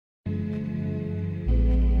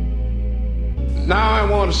Now I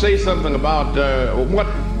want to say something about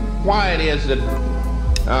why it is that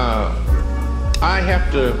I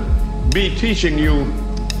have to be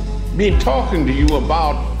talking to you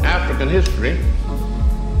about African history.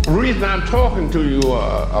 The reason I'm talking to you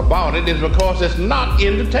about it is because it's not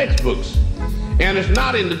in the textbooks. And it's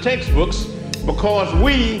not in the textbooks because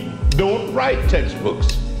we don't write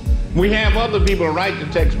textbooks. We have other people write the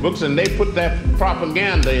textbooks and they put that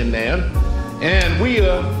propaganda in there, and we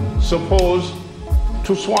are supposed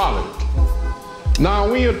to swallow it.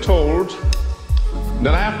 Now we are told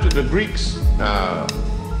that after the Greeks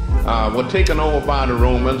were taken over by the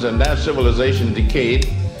Romans and that civilization decayed,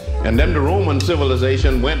 and then the Roman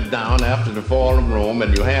civilization went down after the fall of Rome,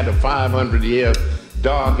 and you had a 500-year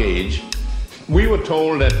dark age. We were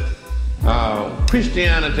told that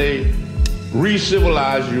Christianity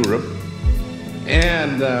re-civilized Europe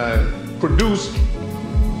and produced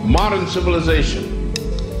modern civilization.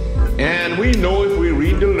 And we know, if we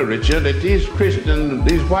read the literature, that these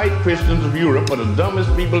white Christians of Europe are the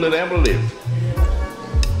dumbest people that ever lived.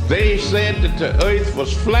 They said that the earth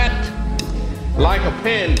was flat like a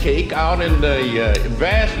pancake out in the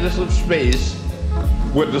vastness of space,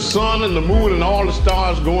 with the sun and the moon and all the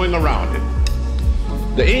stars going around it.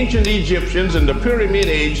 The ancient Egyptians in the Pyramid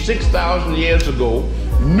Age 6,000 years ago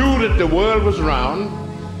knew that the world was round.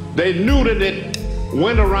 They knew that it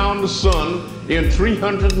went around the sun in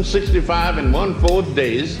 365 and 1/4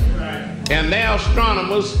 days. And their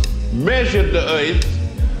astronomers measured the earth,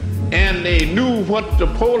 and they knew what the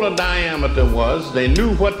polar diameter was. They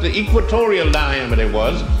knew what the equatorial diameter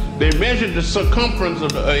was. They measured the circumference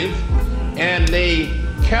of the earth, and they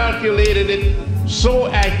calculated it so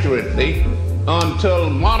accurately until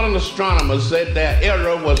modern astronomers said their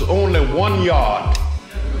error was only 1 yard.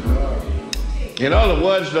 In other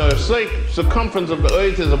words, the circumference of the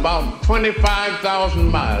earth is about 25,000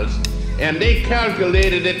 miles, and they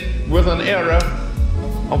calculated it with an error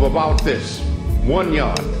of about this, 1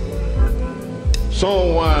 yard.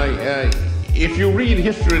 So if you read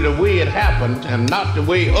history the way it happened and not the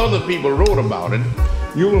way other people wrote about it,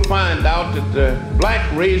 you will find out that the black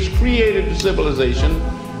race created the civilization,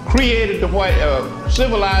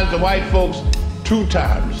 civilized the white folks 2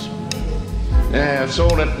 times. So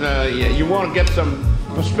that you want to get some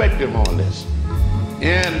perspective on this.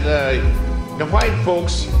 And the white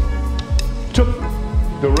folks took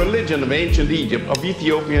the religion of ancient Egypt, of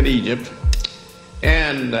Ethiopian Egypt,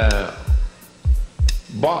 and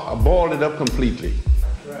balled it up completely.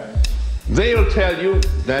 They'll tell you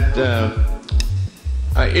that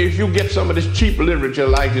if you get some of this cheap literature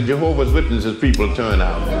like the Jehovah's Witnesses people turn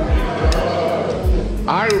out.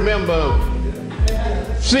 I remember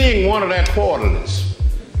seeing one of their quarterlies.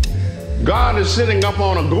 God is sitting up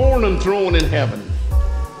on a golden throne in heaven.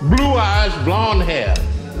 Blue eyes, blonde hair.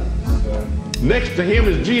 Next to him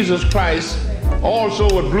is Jesus Christ, also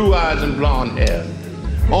with blue eyes and blonde hair.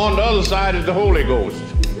 On the other side is the Holy Ghost,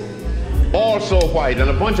 also white,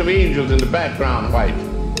 and a bunch of angels in the background white.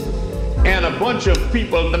 And a bunch of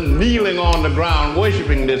people kneeling on the ground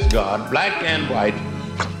worshiping this God, black and white.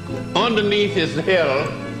 Underneath is hell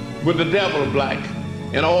with the devil black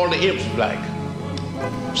and all the imps black.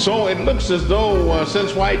 So it looks as though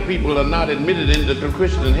since white people are not admitted into the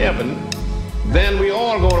Christian heaven, then we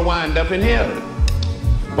all going to wind up in hell.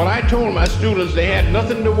 But I told my students they had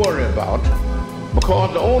nothing to worry about,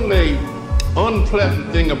 because the only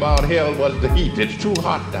unpleasant thing about hell was the heat. It's too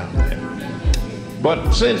hot down there.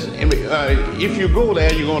 But since if you go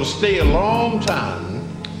there, you're going to stay a long time.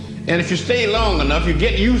 And if you stay long enough, you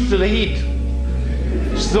get used to the heat,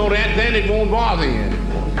 so that then it won't bother you anymore.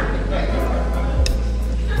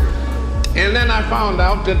 And then I found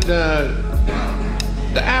out that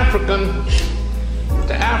the Africans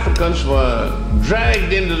were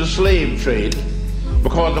dragged into the slave trade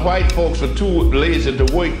because the white folks were too lazy to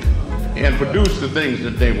work and produce the things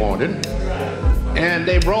that they wanted. And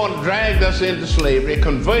they dragged us into slavery,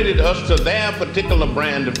 converted us to their particular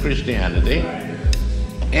brand of Christianity.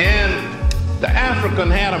 And the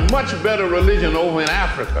African had a much better religion over in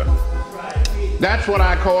Africa. That's what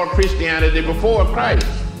I call Christianity before Christ.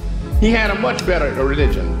 He had a much better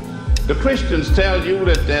religion. The Christians tell you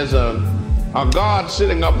that there's a God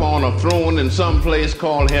sitting up on a throne in some place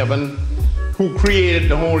called heaven, who created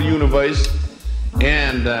the whole universe,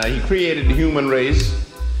 and he created the human race.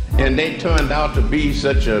 And they turned out to be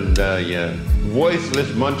such a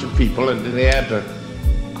worthless bunch of people, and they had to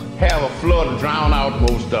have a flood drown out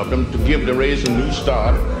most of them to give the race a new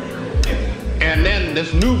start. And then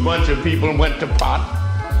this new bunch of people went to pot,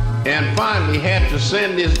 and finally had to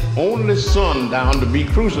send his only son down to be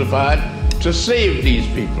crucified to save these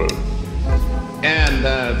people. And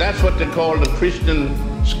that's what they call the Christian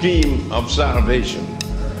scheme of salvation.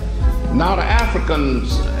 Now the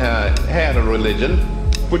Africans had a religion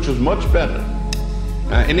which was much better.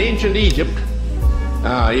 In ancient Egypt,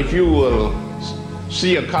 if you will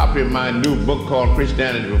see a copy of my new book called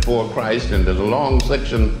Christianity Before Christ, and there's a long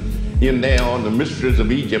section in there on the mysteries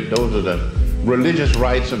of Egypt. Those are the religious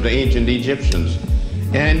rites of the ancient Egyptians.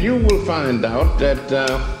 And you will find out that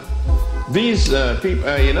these people,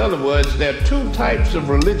 in other words, there are two types of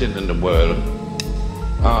religion in the world.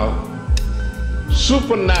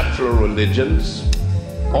 Supernatural religions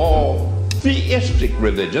or theistic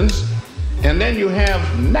religions, and then you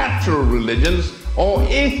have natural religions or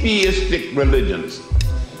atheistic religions.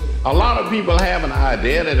 A lot of people have an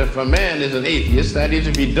idea that if a man is an atheist, that is,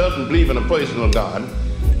 if he doesn't believe in a personal God,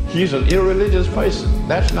 he's an irreligious person.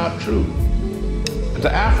 That's not true.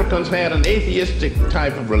 The Africans had an atheistic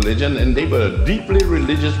type of religion, and they were deeply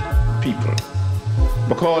religious people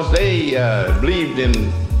because they believed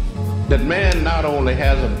in that man not only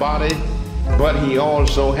has a body, but he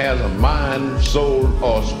also has a mind, soul,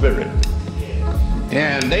 or spirit.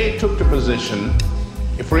 And they took the position,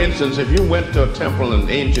 for instance, if you went to a temple in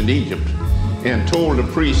ancient Egypt and told the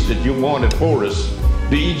priest that you wanted Horus,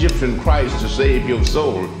 the Egyptian Christ, to save your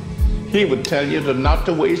soul, he would tell you not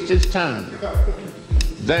to waste his time.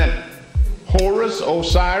 That Horus,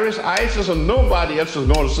 Osiris, Isis, or nobody else is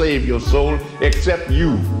going to save your soul except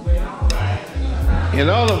you. In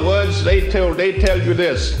other words, they tell you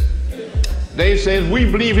this. They say, we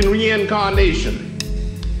believe in reincarnation.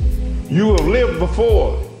 You have lived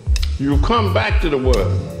before. You come back to the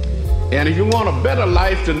world. And if you want a better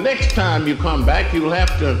life, the next time you come back, you'll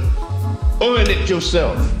have to earn it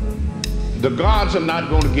yourself. The gods are not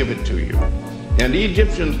going to give it to you. And the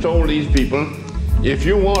Egyptians told these people, if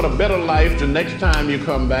you want a better life the next time you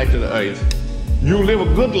come back to the earth, you live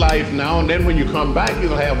a good life now, and then when you come back,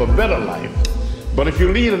 you'll have a better life. But if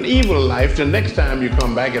you lead an evil life, the next time you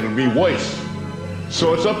come back, it'll be worse.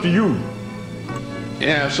 So it's up to you.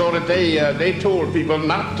 Yeah, so that they told people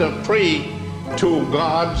not to pray to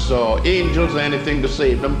gods or angels or anything to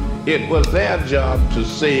save them. It was their job to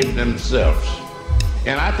save themselves.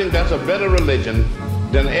 And I think that's a better religion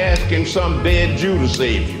than asking some dead Jew to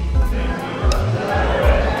save you.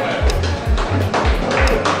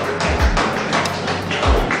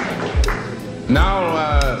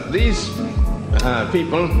 Now, these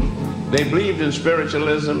people, they believed in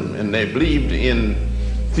spiritualism and they believed in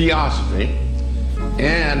theosophy.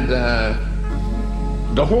 And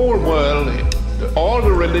the whole world, all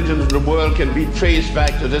the religions of the world can be traced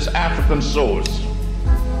back to this African source.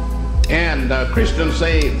 And Christians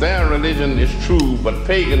say their religion is true, but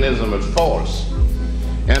paganism is false.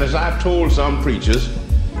 And as I've told some preachers,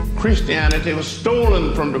 Christianity was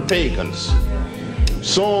stolen from the pagans.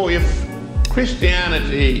 So if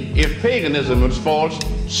paganism is false,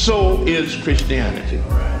 so is Christianity.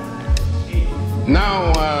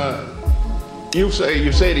 Now, you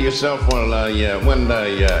say to yourself, well, when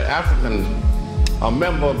the African, a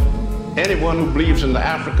member, anyone who believes in the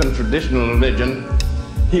African traditional religion,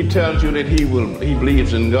 he tells you that he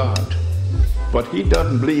believes in God. But he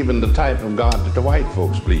doesn't believe in the type of God that the white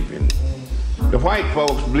folks believe in. The white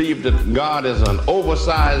folks believe that God is an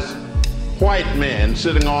oversized white man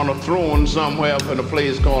sitting on a throne somewhere up in a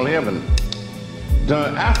place called heaven.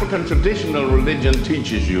 The African traditional religion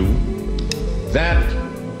teaches you that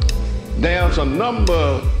there's a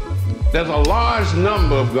large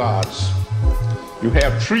number of gods. You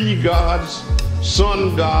have tree gods,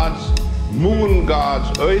 sun gods, moon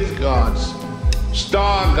gods, earth gods,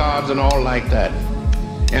 star gods, and all like that.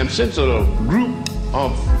 And since a group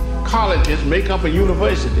of colleges make up a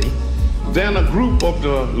university, then a group of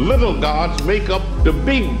the little gods make up the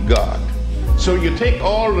big God. So you take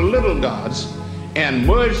all the little gods and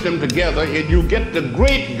merge them together, and you get the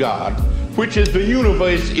great God, which is the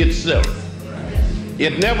universe itself.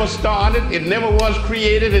 It never started, it never was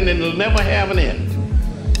created, and it'll never have an end.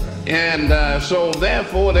 And so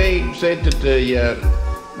therefore they said that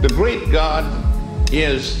the great God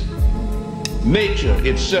is nature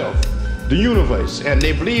itself, the universe, and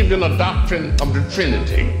they believed in a doctrine of the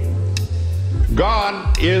Trinity.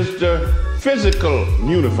 God is the physical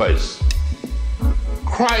universe.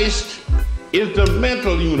 Christ is the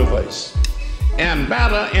mental universe. And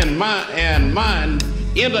matter and mind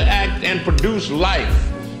interact and produce life.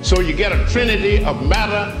 So you get a trinity of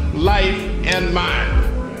matter, life, and mind.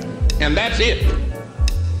 And that's it.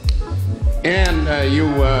 And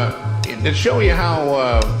to show you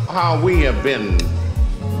how we have been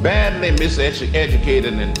badly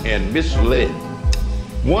miseducated and misled,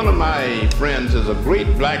 one of my friends is a great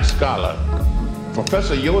black scholar,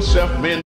 Professor Joseph